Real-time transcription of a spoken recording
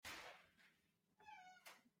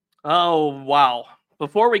Oh, wow.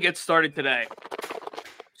 Before we get started today,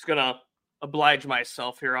 just gonna oblige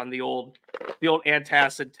myself here on the old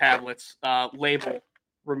antacid tablets label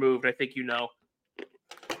removed. I think you know,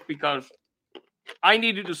 because I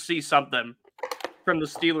needed to see something from the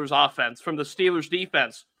Steelers offense, from the Steelers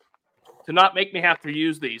defense, to not make me have to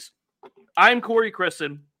use these. I'm Corey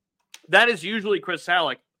Christen. That is usually Chris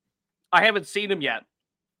Halleck. I haven't seen him yet.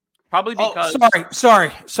 Probably because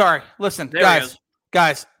Sorry. Listen, there he is.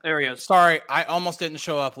 guys. There he is. Sorry, I almost didn't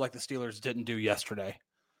show up like the Steelers didn't do yesterday.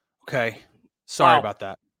 Okay, sorry about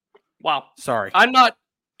that. Wow. Sorry. I'm not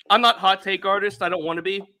hot take artist. I don't want to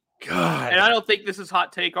be. God. And I don't think this is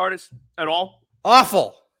hot take artist at all.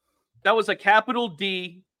 Awful. That was a capital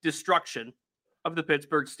D destruction of the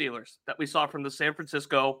Pittsburgh Steelers that we saw from the San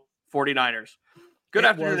Francisco 49ers. Good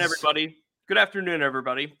afternoon, everybody. Good afternoon,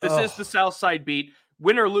 everybody. This is the Southside Beat.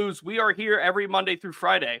 Win or lose, we are here every Monday through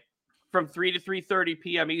Friday from 3 to 3:30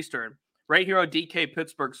 p.m. Eastern, right here on DK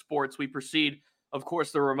Pittsburgh Sports. We proceed, of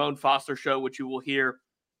course, the Ramon Foster Show, which you will hear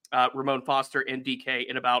Ramon Foster and DK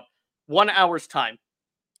in about 1 hour's time.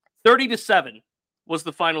 30-7 was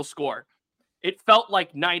the final score. It felt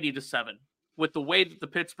like 90-7 with the way that the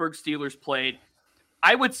Pittsburgh Steelers played.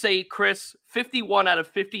 I would say, Chris, 51 out of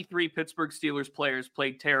 53 Pittsburgh Steelers players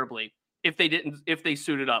played terribly if they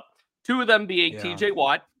suited up. Two of them being TJ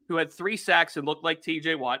Watt, who had 3 sacks and looked like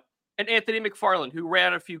TJ Watt, and Anthony McFarland, who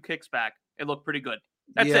ran a few kicks back and looked pretty good.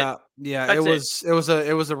 That's it. Yeah. That's it was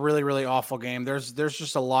a really, really awful game. There's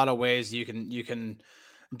just a lot of ways you can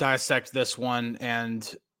dissect this one,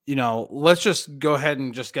 and let's just go ahead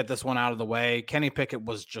and just get this one out of the way. Kenny Pickett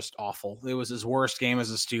was just awful. It was his worst game as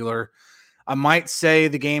a Steeler. I might say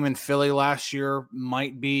the game in Philly last year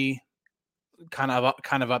might be kind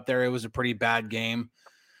of up there. It was a pretty bad game,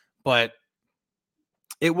 but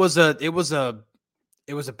it was a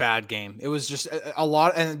bad game. It was just a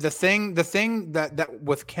lot. And the thing that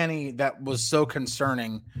with Kenny that was so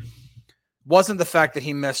concerning wasn't the fact that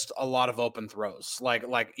he missed a lot of open throws,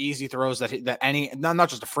 like easy throws that any not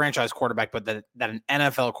just a franchise quarterback, but that an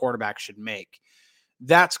NFL quarterback should make.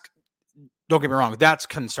 Don't get me wrong, that's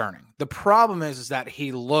concerning. The problem is that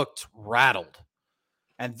he looked rattled.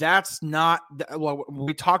 And that's not – well,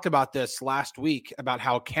 we talked about this last week about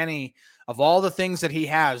how Kenny, of all the things that he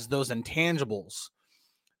has, those intangibles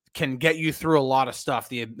can get you through a lot of stuff.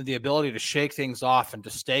 The ability to shake things off and to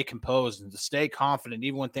stay composed and to stay confident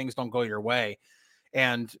even when things don't go your way.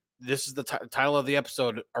 And this is the title of the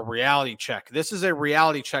episode, a reality check. This is a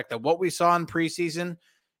reality check that what we saw in preseason,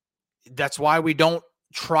 that's why we don't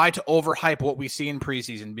try to overhype what we see in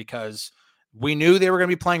preseason, because we knew they were going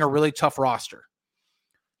to be playing a really tough roster.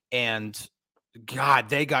 And God,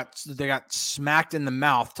 they got smacked in the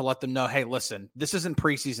mouth to let them know, hey, listen, this isn't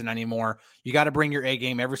preseason anymore. You got to bring your A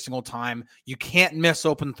game every single time. You can't miss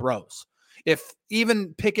open throws. If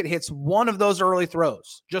even Pickett hits one of those early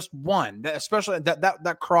throws, just one, especially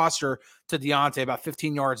that crosser to Deontay about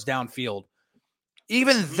 15 yards downfield,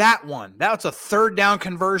 even that one, that's a third down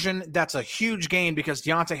conversion. That's a huge gain because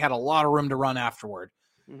Deontay had a lot of room to run afterward.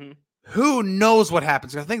 Mm-hmm. Who knows what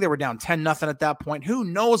happens? I think they were down 10-0 at that point. Who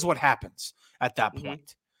knows what happens at that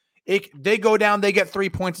point? They go down, they get 3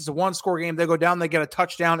 points. It's a 1-score game. They go down, they get a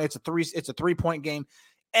touchdown. It's a 3-point game.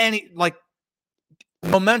 And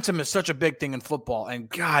momentum is such a big thing in football. And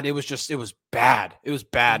God, it was bad. It was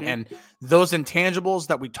bad. Mm-hmm. And those intangibles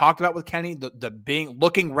that we talked about with Kenny, the being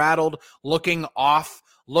looking rattled, looking off,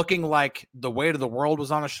 looking like the weight of the world was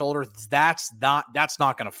on his shoulders, that's not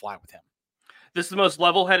going to fly with him. This is the most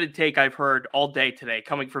level-headed take I've heard all day today,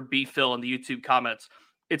 coming from B. Phil in the YouTube comments.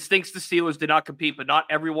 It stinks the Steelers did not compete, but not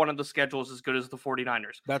everyone on the schedule is as good as the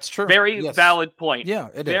 49ers. That's true. Very valid point. Yeah,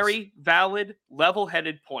 it is. Very valid,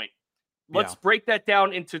 level-headed point. Let's break that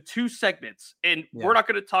down into 2 segments. And we're not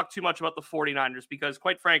going to talk too much about the 49ers because,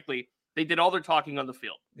 quite frankly, they did all their talking on the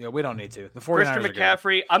field. Yeah, we don't need to. The 49ers Christian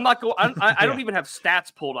McCaffrey, I'm not going. I don't even have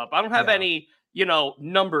stats pulled up. I don't have any,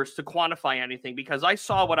 numbers to quantify anything because I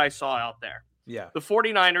saw what I saw out there. Yeah. The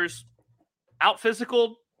 49ers out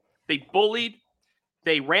physical, they bullied,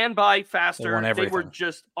 they ran by faster. They were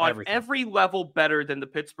just on every level better than the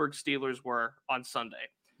Pittsburgh Steelers were on Sunday.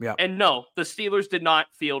 Yeah. And no, the Steelers did not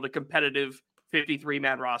field a competitive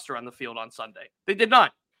 53-man roster on the field on Sunday. They did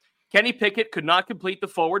not. Kenny Pickett could not complete the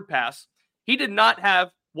forward pass. He did not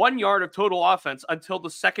have 1 yard of total offense until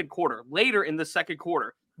the second quarter. Later in the second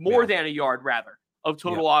quarter, more than a yard, rather, of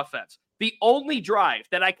total offense. The only drive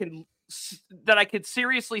that I could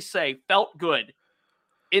seriously say felt good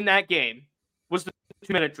in that game was the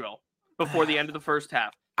 2-minute drill before the end of the first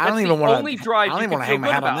half. I don't even want to hang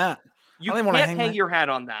my hat on that. You can't hang your hat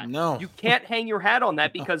on that. No. You can't hang your hat on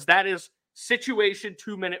that because that is situation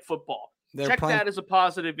 2-minute football. Check playing, that as a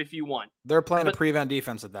positive if you want. They're playing a prevent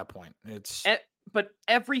defense at that point. But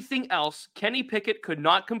everything else, Kenny Pickett could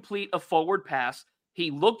not complete a forward pass. He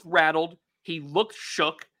looked rattled. He looked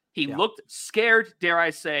shook. He looked scared, dare I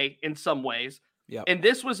say, in some ways. Yep. And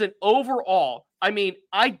this was an overall, I mean,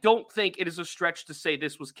 I don't think it is a stretch to say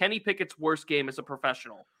this was Kenny Pickett's worst game as a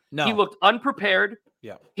professional. No. He looked unprepared.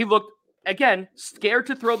 Yeah. He looked, again, scared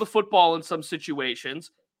to throw the football in some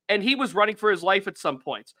situations. And he was running for his life at some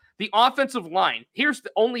points. The offensive line, here's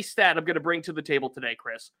the only stat I'm going to bring to the table today,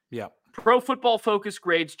 Chris. Yeah. Pro Football Focus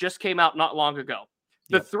grades just came out not long ago.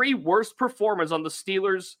 The three worst performers on the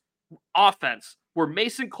Steelers' offense were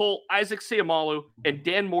Mason Cole, Isaac Seumalo, and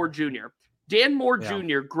Dan Moore Jr. Dan Moore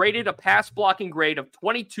Jr. graded a pass blocking grade of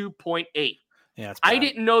 22.8. Yeah, I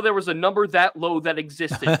didn't know there was a number that low that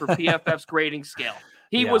existed for PFF's grading scale.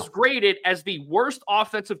 He was graded as the worst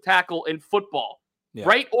offensive tackle in football,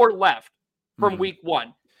 right or left, from week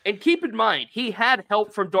 1. And keep in mind, he had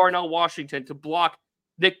help from Darnell Washington to block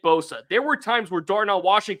Nick Bosa. There were times where Darnell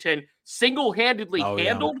Washington single-handedly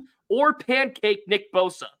handled or pancaked Nick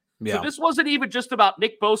Bosa. Yeah. So this wasn't even just about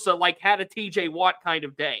Nick Bosa like had a TJ Watt kind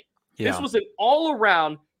of day. Yeah. This was an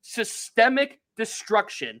all-around systemic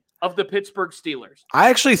destruction of the Pittsburgh Steelers. I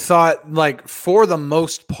actually thought, like, for the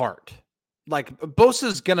most part, like,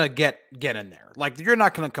 Bosa's going to get in there. Like, you're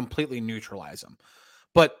not going to completely neutralize him.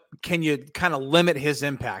 But can you kind of limit his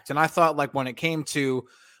impact? And I thought, like, when it came to,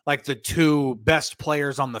 like, the two best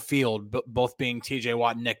players on the field, both being TJ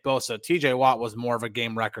Watt and Nick Bosa, TJ Watt was more of a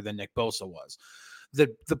game wrecker than Nick Bosa was.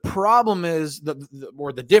 The problem is,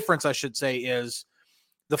 the difference, I should say, is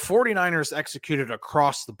the 49ers executed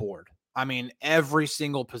across the board. I mean, every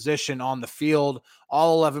single position on the field,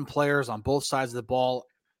 all 11 players on both sides of the ball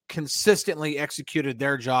consistently executed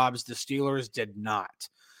their jobs. The Steelers did not.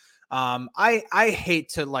 I hate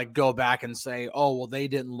to, like, go back and say, oh, well, they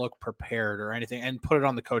didn't look prepared or anything and put it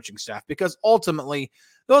on the coaching staff, because ultimately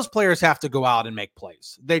those players have to go out and make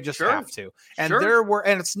plays. They just have to. And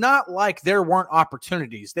and it's not like there weren't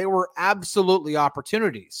opportunities. They were absolutely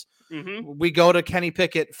opportunities. Mm-hmm. We go to Kenny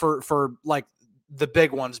Pickett for like the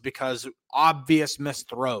big ones because obvious missed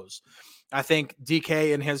throws. I think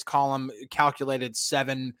DK in his column calculated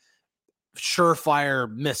 7 surefire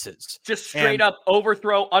misses. Just straight up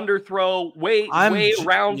overthrow, underthrow, way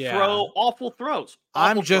around throw, awful throws.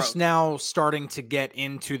 I'm just now starting to get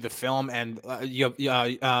into the film, and your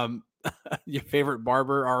favorite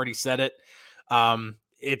barber already said it.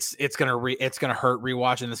 It's gonna hurt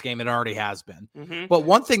rewatching this game. It already has been. Mm-hmm. But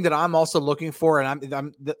one thing that I'm also looking for, and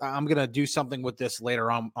I'm gonna do something with this later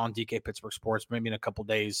on DK Pittsburgh Sports, maybe in a couple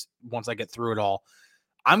days once I get through it all.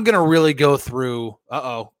 I'm gonna really go through.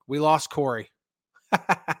 We lost Corey.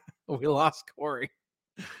 We lost Corey.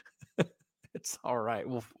 It's all right.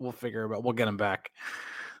 We'll figure it out. We'll get him back.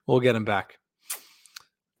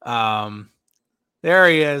 There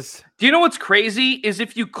he is. Do you know what's crazy is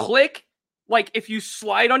if you click, like if you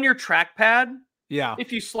slide on your trackpad,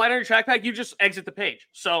 if you slide on your trackpad, you just exit the page.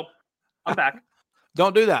 So I'm back.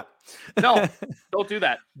 Don't do that. No, don't do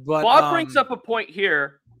that. But Bob brings up a point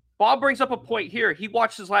here. He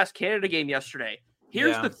watched his last Canada game yesterday.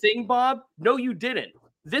 Here's the thing, Bob. No, you didn't.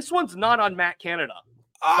 This one's not on Matt Canada.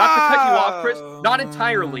 Not to cut you off, Chris. Not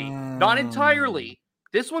entirely.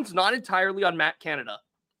 This one's not entirely on Matt Canada.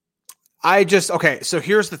 So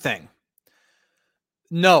here's the thing.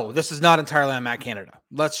 No, this is not entirely on Matt Canada.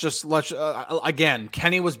 Again,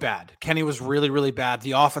 Kenny was bad. Kenny was really, really bad.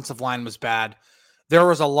 The offensive line was bad. There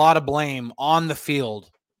was a lot of blame on the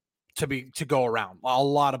field to go around. A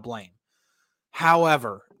lot of blame.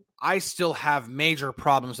 However, I still have major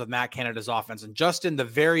problems with Matt Canada's offense. And just in the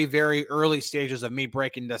very, very early stages of me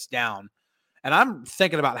breaking this down, and I'm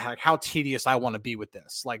thinking about how tedious I want to be with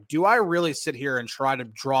this. Like, do I really sit here and try to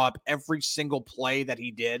draw up every single play that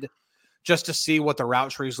he did just to see what the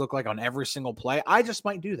route trees look like on every single play? I just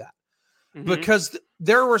might do that. Mm-hmm. Because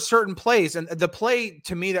there were certain plays, and the play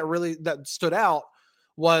to me that stood out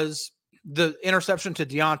was the interception to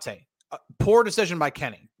Deontay. Poor decision by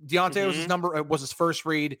Kenny. Deontay was his first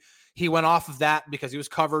read. He went off of that because he was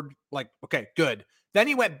covered. Like, okay, good. Then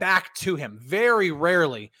he went back to him. Very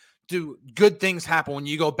rarely do good things happen when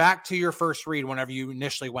you go back to your first read whenever you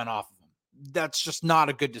initially went off of him. That's just not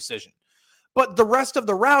a good decision. But the rest of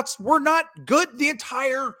the routes were not good. The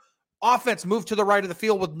entire offense moved to the right of the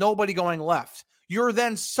field with nobody going left. You're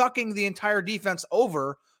then sucking the entire defense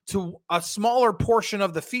over to a smaller portion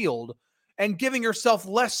of the field and giving yourself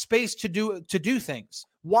less space to do things.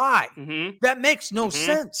 Why? Mm-hmm. That makes no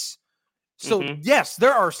sense. So yes,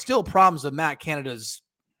 there are still problems with Matt Canada's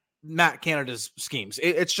schemes.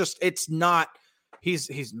 It's not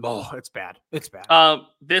it's bad. It's bad.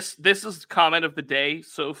 This is comment of the day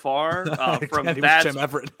so far from Jim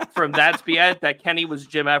Everett. from That's Biet that Kenny was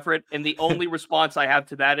Jim Everett, and the only response I have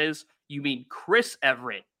to that is, you mean Chris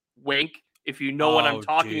Everett? Wink. If you know what I'm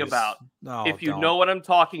talking about. No, if you know what I'm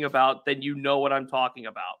talking about, then you know what I'm talking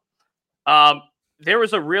about. There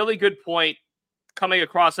was a really good point coming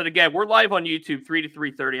across, and again, we're live on YouTube 3 to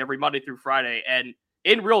 3:30 every Monday through Friday, and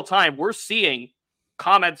in real time, we're seeing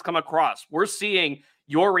comments come across. We're seeing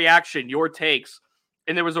your reaction, your takes,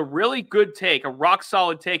 and there was a really good take, a rock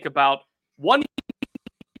solid take about 1 week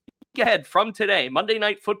ahead from today, Monday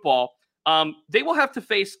Night Football. They will have to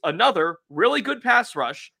face another really good pass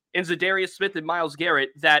rush in Zadarius Smith and Myles Garrett.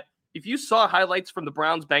 That if you saw highlights from the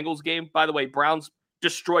Browns-Bengals game, by the way, Browns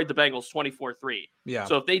destroyed the Bengals 24-3. Yeah.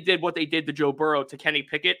 So if they did what they did to Joe Burrow, to Kenny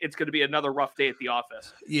Pickett, it's going to be another rough day at the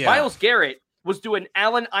office. Yeah. Myles Garrett was doing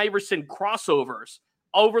Allen Iverson crossovers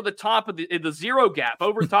over the top of the zero gap,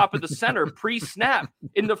 over top of the center pre-snap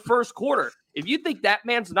in the first quarter. If you think that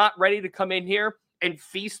man's not ready to come in here and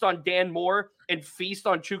feast on Dan Moore and feast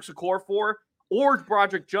on Chuks Okorafor or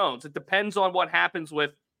Broderick Jones, it depends on what happens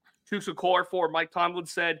with Chuks Okorafor. Mike Tomlin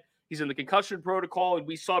said he's in the concussion protocol, and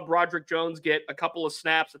we saw Broderick Jones get a couple of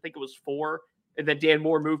snaps. I think it was 4, and then Dan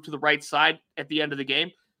Moore moved to the right side at the end of the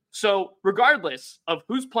game. So regardless of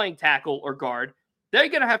who's playing tackle or guard, they're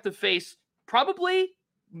going to have to face probably,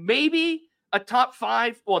 maybe a top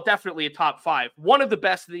 5, well, definitely a top 5, one of the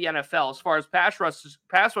best in the NFL as far as pass rush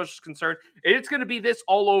is concerned. And it's going to be this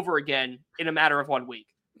all over again in a matter of 1 week.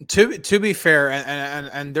 To be fair,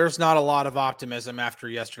 and there's not a lot of optimism after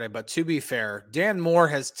yesterday, but to be fair, Dan Moore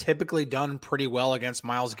has typically done pretty well against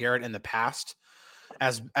Myles Garrett in the past.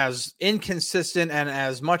 As inconsistent and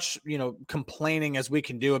as much, complaining as we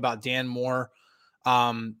can do about Dan Moore,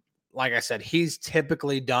 like I said, he's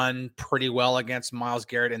typically done pretty well against Myles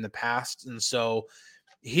Garrett in the past, and so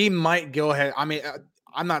he might go ahead. I mean,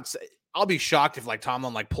 I'll be shocked if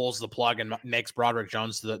Tomlin pulls the plug and makes Broderick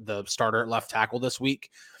Jones the starter at left tackle this week.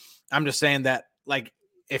 I'm just saying that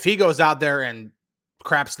if he goes out there and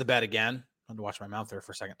craps the bed again, I had to watch my mouth there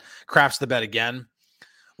for a second, craps the bed again,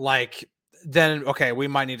 then okay, we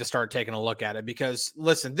might need to start taking a look at it, because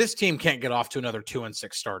listen, this team can't get off to another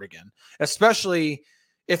 2-6 start again, especially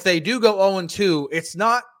if they do go 0-2. It's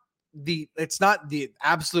not the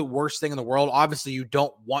absolute worst thing in the world. Obviously, you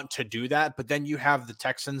don't want to do that, but then you have the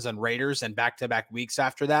Texans and Raiders and back-to-back weeks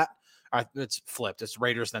after that. It's flipped. It's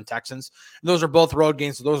Raiders then Texans. And those are both road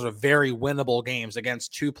games, so those are very winnable games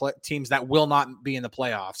against two teams that will not be in the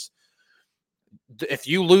playoffs. If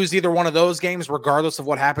you lose either one of those games, regardless of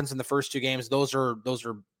what happens in the first 2 games, those are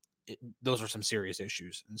some serious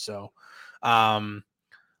issues. And so,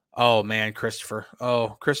 oh man, Christopher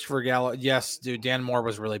Gallo. Yes, dude, Dan Moore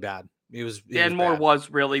was really bad. Dan Moore was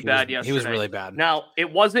really bad yesterday. He was really bad. Now,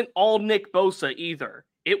 it wasn't all Nick Bosa either.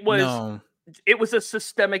 It was a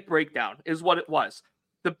systemic breakdown is what it was.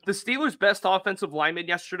 The Steelers' best offensive lineman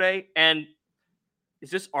yesterday, and is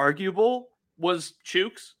this arguable, was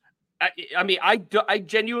Chuks. I mean, I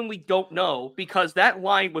genuinely don't know, because that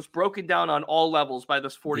line was broken down on all levels by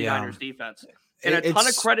this 49ers defense. And a ton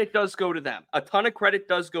of credit does go to them.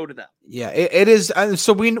 Yeah, it is.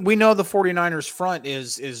 So we know the 49ers front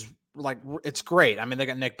is it's great. I mean, they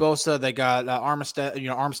got Nick Bosa, they got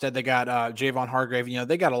Armstead, they got Javon Hargrave.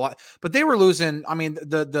 They got a lot, but they were losing. I mean,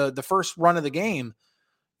 the first run of the game,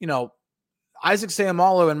 Isaac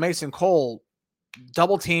Seumalo and Mason Cole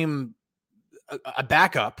double team a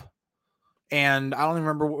backup. And I don't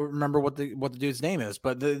even remember what the dude's name is,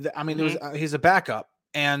 but he's a backup,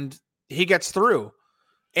 and he gets through,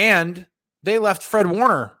 and they left Fred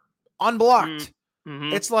Warner unblocked.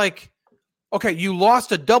 Mm-hmm. It's okay, you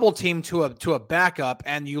lost a double team to a backup,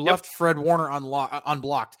 and you left Fred Warner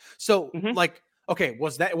unblocked. So okay,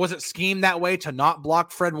 was it schemed that way to not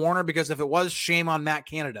block Fred Warner? Because if it was, shame on Matt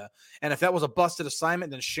Canada. And if that was a busted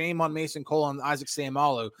assignment, then shame on Mason Cole and Isaac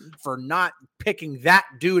Seumalo for not picking that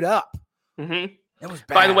dude up. Mm-hmm. It was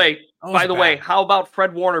bad. By the way, how about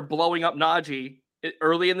Fred Warner blowing up Najee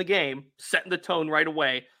early in the game, setting the tone right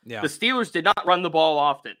away? Yeah. The Steelers did not run the ball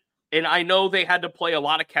often. And I know they had to play a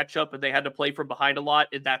lot of catch up, and they had to play from behind a lot,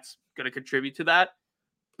 and that's going to contribute to that.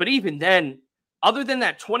 But even then, other than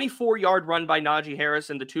that 24-yard run by Najee Harris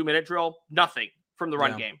in the 2-minute drill, nothing from the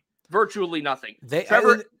run game. Virtually nothing.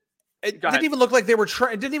 It didn't even look like they were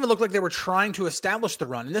trying to establish the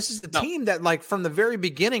run. And this is the team that, from the very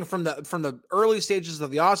beginning, from the early stages of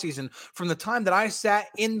the offseason, from the time that I sat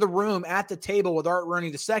in the room at the table with Art Rooney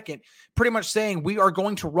II, pretty much saying we are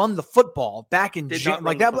going to run the football back in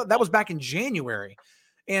that was back in January.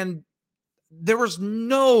 And there was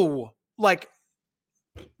no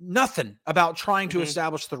nothing about trying to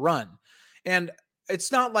establish the run. And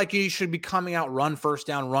it's not like you should be coming out, run first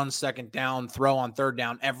down, run second down, throw on third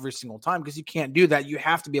down every single time, because you can't do that. You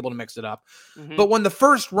have to be able to mix it up. But when the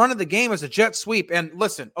first run of the game is a jet sweep, and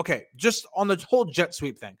listen, okay, just on the whole jet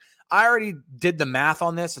sweep thing, I already did the math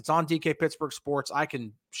on this. It's on DK Pittsburgh Sports. I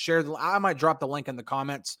can share I might drop the link in the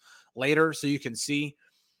comments later so you can see.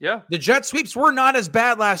 Yeah. The jet sweeps were not as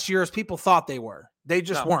bad last year as people thought they were. They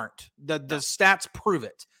just weren't. The stats prove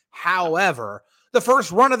it. However, the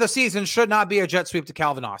first run of the season should not be a jet sweep to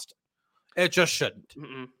Calvin Austin. It just shouldn't.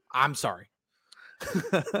 I'm sorry.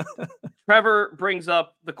 Trevor brings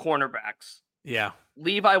up the cornerbacks. Yeah.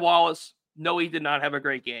 Levi Wallace, no, he did not have a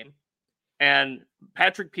great game. And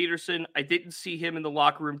Patrick Peterson, I didn't see him in the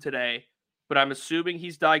locker room today, but I'm assuming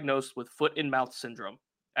he's diagnosed with foot and mouth syndrome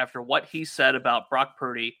after what he said about Brock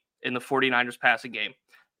Purdy in the 49ers passing game.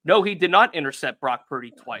 No, he did not intercept Brock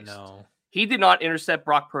Purdy twice. No. He did not intercept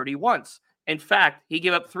Brock Purdy once. In fact, he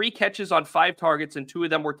gave up 3 catches on 5 targets, and 2 of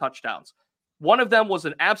them were touchdowns. One of them was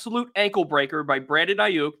an absolute ankle breaker by Brandon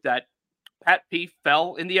Ayuk that Pat P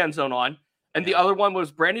fell in the end zone on. And the other one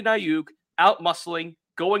was Brandon Ayuk out-muscling,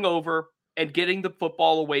 going over, and getting the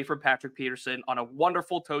football away from Patrick Peterson on a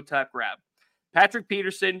wonderful toe tap grab. Patrick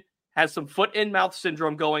Peterson has some foot and mouth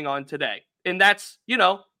syndrome going on today. And that's,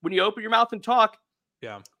 when you open your mouth and talk,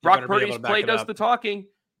 Brock Purdy's play does the talking.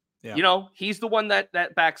 Yeah. He's the one that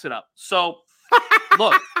backs it up. So,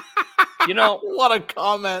 look, what a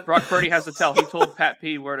comment. Brock Purdy has to tell. He told Pat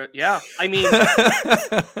P where to. Yeah, I mean,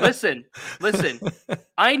 listen.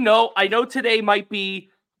 I know today might be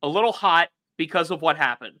a little hot because of what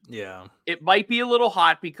happened. Yeah, it might be a little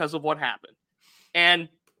hot because of what happened, and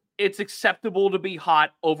it's acceptable to be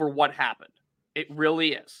hot over what happened. It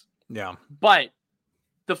really is. Yeah, but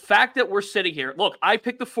the fact that we're sitting here, look, I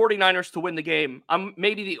picked the 49ers to win the game. I'm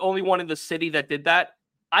maybe the only one in the city that did that.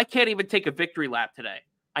 I can't even take a victory lap today.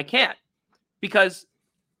 I can't, because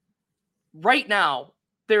right now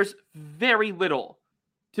there's very little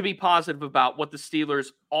to be positive about what the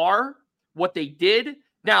Steelers are, what they did.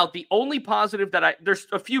 Now, the only positive there's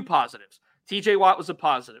a few positives. TJ Watt was a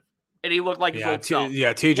positive, and he looked like his old self.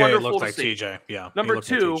 TJ Wonderful looked like see. TJ. Yeah. Number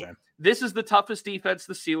 2, this is the toughest defense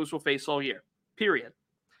the Steelers will face all year. Period.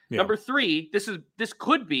 Yeah. Number 3, this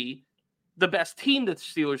could be the best team that the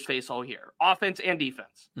Steelers face all year, offense and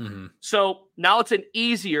defense. So now it's an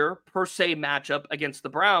easier per se matchup against the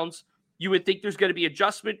Browns. You would think there's going to be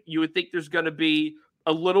adjustment. You would think there's going to be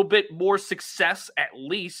a little bit more success, at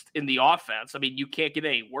least in the offense. I mean, you can't get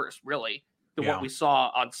any worse, really, than what we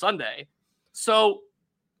saw on Sunday. So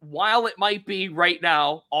while it might be right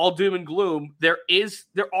now all doom and gloom, there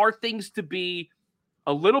are things to be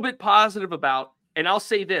a little bit positive about. And I'll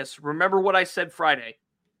say this, remember what I said Friday.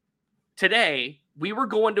 Today, we were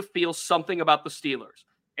going to feel something about the Steelers.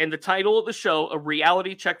 And the title of the show, A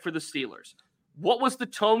Reality Check for the Steelers. What was the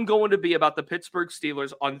tone going to be about the Pittsburgh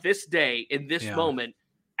Steelers on this day, in this moment,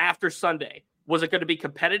 after Sunday? Was it going to be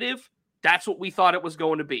competitive? That's what we thought it was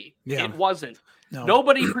going to be. Yeah. It wasn't. No.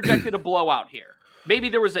 Nobody projected a blowout here. Maybe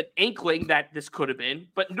there was an inkling that this could have been,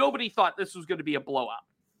 but nobody thought this was going to be a blowout.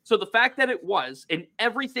 So the fact that it was, and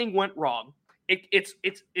everything went wrong, it's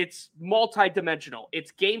multidimensional.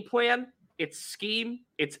 It's game plan, it's scheme,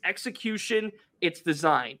 it's execution, it's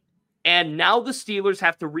design. And now the Steelers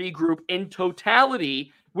have to regroup in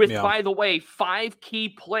totality with, by the way, 5 key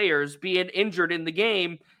players being injured in the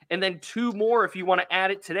game, and then 2 more if you want to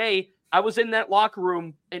add it today. I was in that locker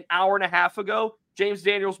room an hour and a half ago. James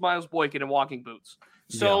Daniels, Miles Boykin, and walking boots.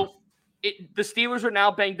 So the Steelers are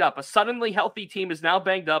now banged up. A suddenly healthy team is now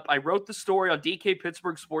banged up. I wrote the story on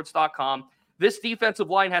DKPittsburghSports.com. This defensive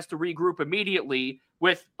line has to regroup immediately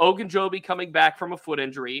with Ogunjobi coming back from a foot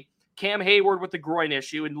injury, Cam Hayward with a groin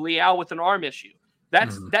issue, and Leal with an arm issue.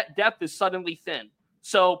 That depth is suddenly thin.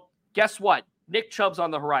 So guess what? Nick Chubb's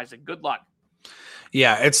on the horizon. Good luck.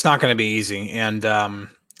 Yeah, it's not going to be easy. And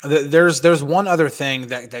there's one other thing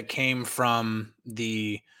that came from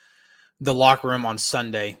the locker room on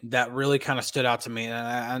Sunday that really kind of stood out to me.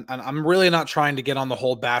 And I'm really not trying to get on the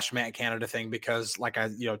whole bash Matt Canada thing, because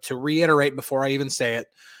to reiterate before I even say it,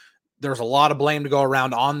 there's a lot of blame to go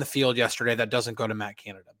around on the field yesterday that doesn't go to Matt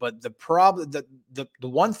Canada. But the problem, the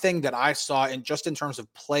one thing that I saw in terms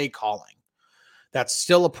of play calling, that's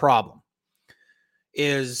still a problem,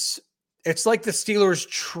 is it's like the Steelers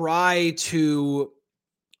try to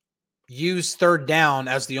use third down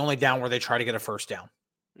as the only down where they try to get a first down.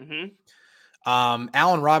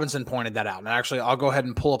 Allen Robinson pointed that out, and actually I'll go ahead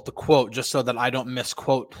and pull up the quote just so that I don't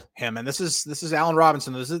misquote him. And this is Allen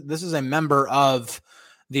Robinson. This is a member of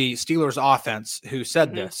the Steelers offense who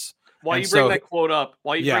said this. While you bring that quote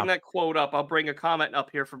up, I'll bring a comment up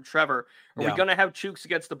here from Trevor. Are we going to have Chooks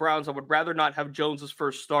against the Browns? I would rather not have Jones's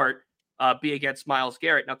first start be against Myles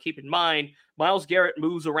Garrett. Now, keep in mind, Myles Garrett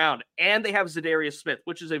moves around, and they have Zadarius Smith,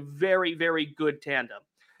 which is a very, very good tandem.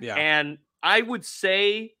 Yeah. And I would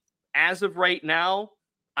say, as of right now,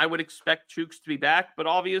 I would expect Chooks to be back, but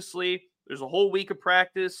obviously there's a whole week of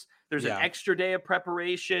practice. There's an extra day of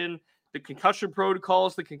preparation. The concussion protocol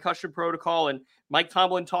is the concussion protocol, and Mike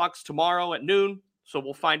Tomlin talks tomorrow at noon, so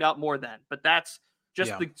we'll find out more then. But that's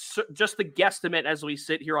just the guesstimate as we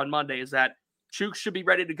sit here on Monday, is that Chooks should be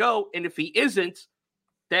ready to go, and if he isn't,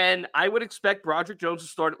 then I would expect Broderick Jones to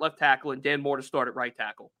start at left tackle and Dan Moore to start at right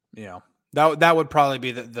tackle. Yeah, that would probably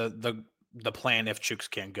be the plan if Chooks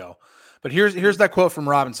can't go. But here's that quote from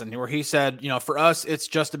Robinson where he said, for us, it's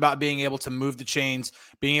just about being able to move the chains,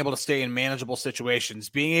 being able to stay in manageable situations,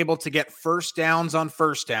 being able to get first downs on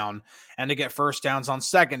first down and to get first downs on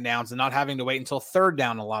second downs and not having to wait until third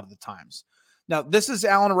down a lot of the times. Now, this is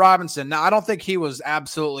Allen Robinson. Now, I don't think he was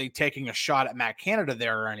absolutely taking a shot at Matt Canada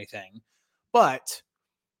there or anything, but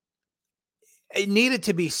it needed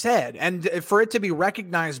to be said, and for it to be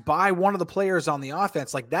recognized by one of the players on the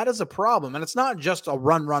offense, like, that is a problem. And it's not just a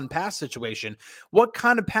run pass situation. What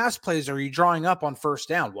kind of pass plays are you drawing up on first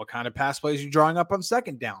down? What kind of pass plays are you drawing up on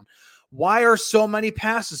second down? Why are so many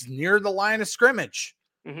passes near the line of scrimmage?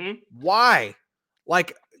 Mm-hmm. Why?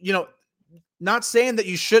 Like, not saying that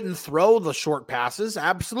you shouldn't throw the short passes.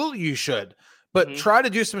 Absolutely you should. But try to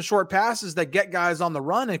do some short passes that get guys on the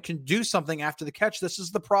run and can do something after the catch. This is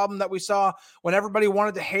the problem that we saw when everybody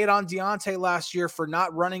wanted to hate on Deontay last year for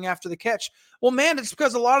not running after the catch. Well, man, it's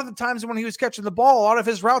because a lot of the times when he was catching the ball, a lot of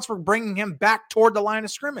his routes were bringing him back toward the line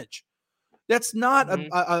of scrimmage. That's not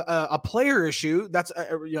a player issue. That's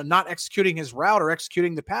not executing his route or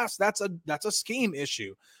executing the pass. That's a scheme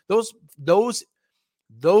issue.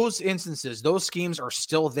 Those instances, those schemes are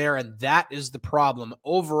still there, and that is the problem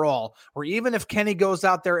overall, where even if Kenny goes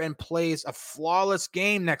out there and plays a flawless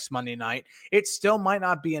game next Monday night, it still might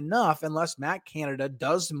not be enough unless Matt Canada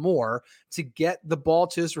does more to get the ball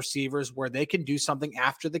to his receivers where they can do something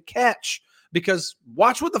after the catch. Because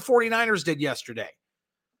watch what the 49ers did yesterday.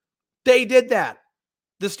 They did that.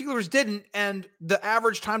 The Steelers didn't, and the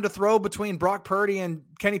average time to throw between Brock Purdy and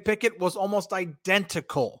Kenny Pickett was almost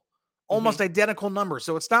identical. Almost identical numbers.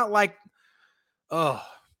 So it's not like,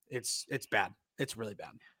 it's bad. It's really bad.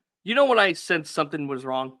 You know when I sensed something was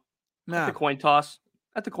wrong? At the coin toss.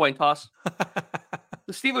 The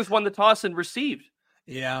Steelers won the toss and received.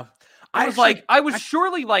 Yeah. I was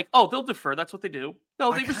surely like, oh, they'll defer. That's what they do.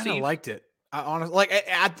 No, they received. I liked it. I honestly,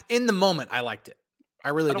 in the moment, I liked it. I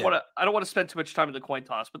really did. I don't want to spend too much time in the coin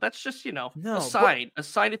toss, but that's just, a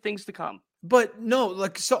sign of things to come. But no,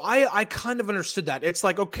 so I kind of understood that. It's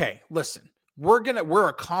like, okay, listen, we're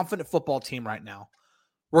a confident football team right now.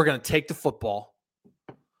 We're going to take the football.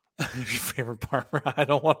 Your favorite part, I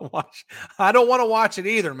don't want to watch it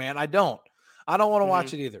either, man. I don't want to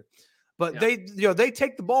watch it either. But they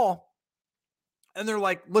take the ball and they're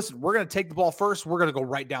like, listen, we're going to take the ball first. We're going to go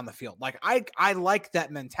right down the field. Like, I like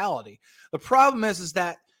that mentality. The problem is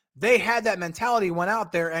that they had that mentality, went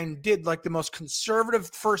out there and did like the most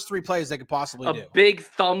conservative first three plays they could possibly do. A big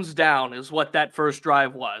thumbs down is what that first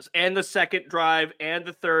drive was. And the second drive and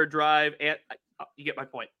the third drive. And you get my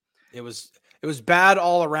point. It was bad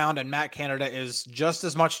all around. And Matt Canada is just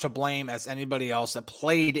as much to blame as anybody else that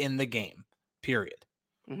played in the game, period.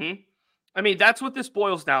 Mm-hmm. I mean, that's what this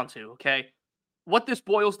boils down to. Okay. What this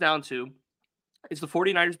boils down to is the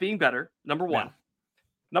 49ers being better. Number one. Yeah.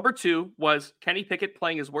 Number two was Kenny Pickett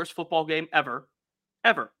playing his worst football game ever.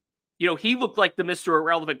 He looked like the Mr.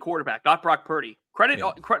 Irrelevant quarterback, not Brock Purdy. Credit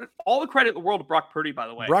all the credit in the world to Brock Purdy, by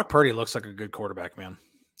the way. Brock Purdy looks like a good quarterback, man.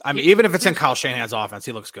 I mean, even if it's in Kyle Shanahan's offense,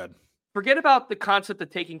 he looks good. Forget about the concept of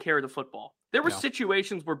taking care of the football. There were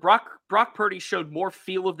situations where Brock Purdy showed more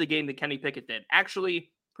feel of the game than Kenny Pickett did. Actually,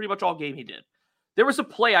 pretty much all game he did. There was a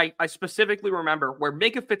play I specifically remember where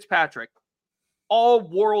Minka Fitzpatrick,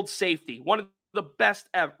 all-world safety, one of the best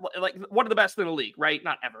ever, like one of the best in the league, right?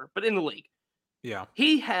 Not ever, but in the league. Yeah.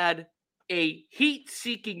 He had a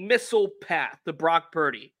heat-seeking missile path to Brock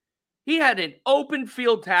Purdy. He had an open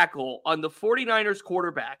field tackle on the 49ers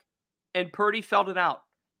quarterback, and Purdy felt it out,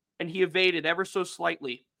 and he evaded ever so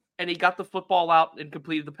slightly, and he got the football out and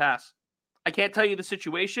completed the pass. I can't tell you the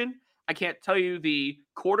situation. I can't tell you the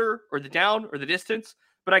quarter or the down or the distance,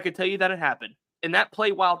 but I can tell you that it happened. And that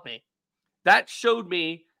play wowed me. That showed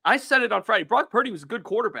me, I said it on Friday, Brock Purdy was a good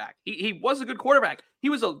quarterback. He was a good quarterback. He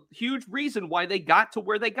was a huge reason why they got to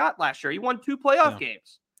where they got last year. He won 2 playoff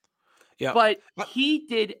games. Yeah. But he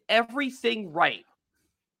did everything right.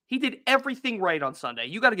 He did everything right on Sunday.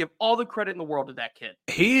 You got to give all the credit in the world to that kid.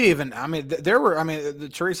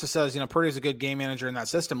 Teresa says, Purdy's a good game manager in that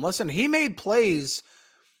system. Listen, he made plays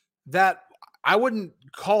that I wouldn't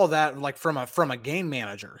call that like from a game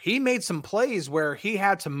manager. He made some plays where he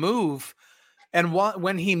had to move. And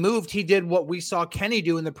when he moved, he did what we saw Kenny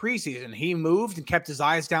do in the preseason. He moved and kept his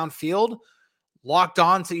eyes downfield, locked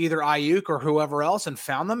on to either Ayuk or whoever else and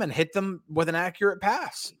found them and hit them with an accurate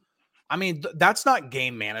pass. I mean, that's not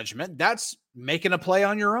game management. That's making a play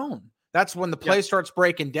on your own. That's when the play starts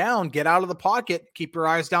breaking down, get out of the pocket, keep your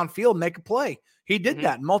eyes downfield, make a play. He did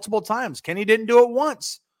that multiple times. Kenny didn't do it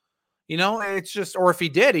once. It's just, or if he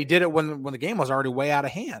did it when the game was already way out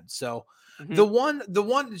of hand. So the one,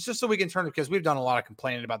 just so we can turn it, because we've done a lot of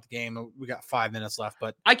complaining about the game. We got 5 minutes left,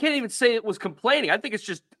 but I can't even say it was complaining. I think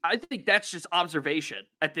that's just observation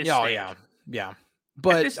at this stage. Yeah.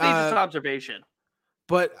 But at this stage, it's observation.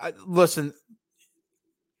 But listen,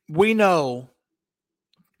 we know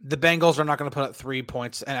the Bengals are not going to put up 3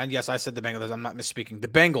 points. And yes, I said the Bengals. I'm not misspeaking. The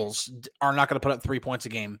Bengals are not going to put up 3 points a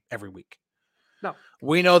game every week. No.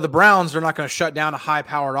 We know the Browns are not going to shut down a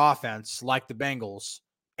high-powered offense like the Bengals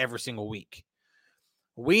every single week.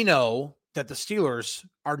 We know that the Steelers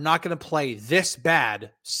are not going to play this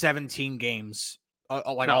bad 17 games,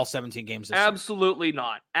 all 17 games this Absolutely year.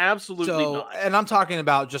 Not. Absolutely not. And I'm talking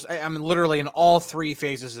about literally in all 3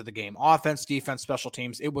 phases of the game, offense, defense, special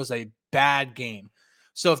teams. It was a bad game.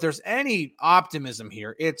 So if there's any optimism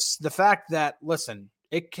here, it's the fact that, listen,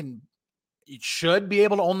 it should be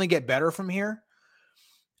able to only get better from here.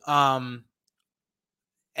 And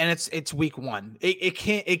it's week 1.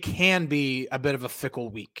 It can be a bit of a fickle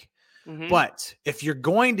week. But if you're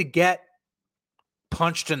going to get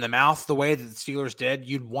punched in the mouth the way that the Steelers did,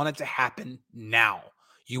 you'd want it to happen now.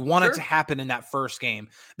 You want it to happen in that first game,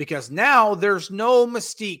 because now there's no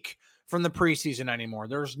mystique from the preseason anymore.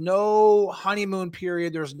 There's no honeymoon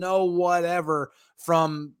period. There's no whatever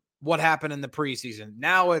from what happened in the preseason.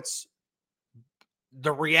 Now it's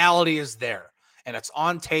the reality is there, and it's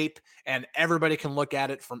on tape, and everybody can look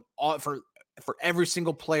at it for every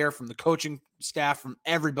single player, from the coaching staff, from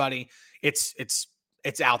everybody. It's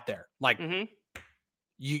out there. Like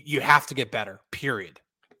you have to get better, period.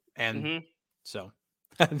 And so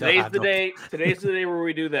today's the day where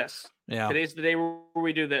we do this. Yeah. Today's the day where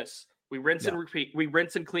we do this. We rinse and repeat. We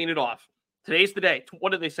rinse and clean it off. Today's the day.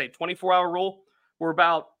 What did they say? 24-hour rule? We're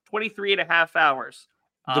about 23 and a half hours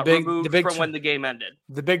removed from when the game ended.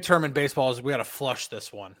 The big term in baseball is we got to flush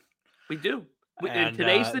this one. We do. And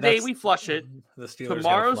today's the day we flush it. The Steelers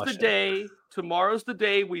Tomorrow's the day. Tomorrow's the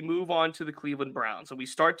day we move on to the Cleveland Browns, and we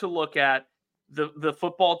start to look at the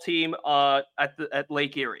football team at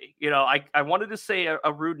Lake Erie. I wanted to say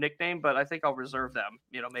a rude nickname, but I think I'll reserve them,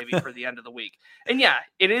 maybe for the end of the week. And yeah,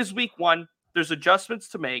 it is week 1. There's adjustments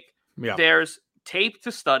to make. Yeah. There's tape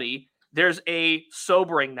to study. There's a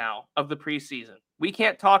sobering now of the preseason. We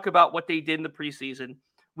can't talk about what they did in the preseason.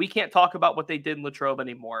 We can't talk about what they did in Latrobe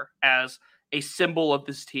anymore as a symbol of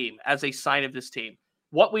this team, as a sign of this team.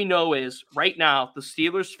 What we know is right now, the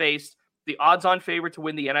Steelers faced the odds-on favorite to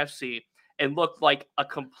win the NFC and looked like a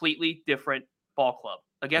completely different ball club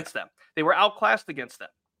against them. They were outclassed against them.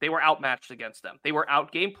 They were outmatched against them. They were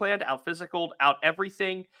out-game planned, out-physicaled, out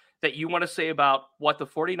everything that you want to say about what the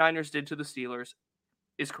 49ers did to the Steelers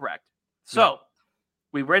is correct. So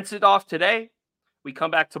we rinse it off today. We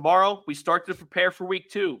come back tomorrow. We start to prepare for week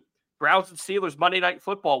 2. Browns and Steelers Monday Night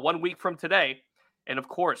Football 1 week from today. And of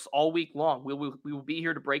course, all week long, we will be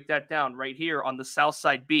here to break that down right here on the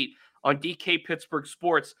Southside Beat on DK Pittsburgh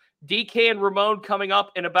Sports. DK and Ramon coming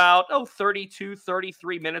up in about 32,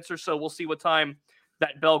 33 minutes or so. We'll see what time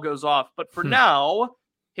that bell goes off. But for now,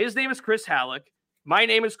 his name is Chris Halleck. My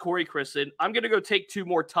name is Corey Christen. I'm going to go take 2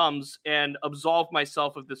 more Tums and absolve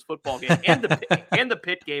myself of this football game and the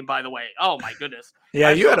Pitt game, by the way. Oh my goodness.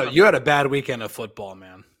 Yeah, you had a bad weekend of football,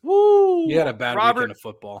 man. Woo! You had a bad weekend of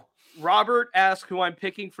football. Robert asked who I'm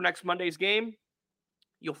picking for next Monday's game.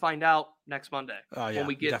 You'll find out next Monday when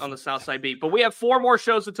we get on the Southside Beat. But we have 4 more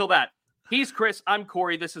shows until that. He's Chris. I'm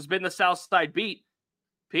Corey. This has been the Southside Beat.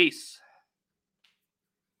 Peace.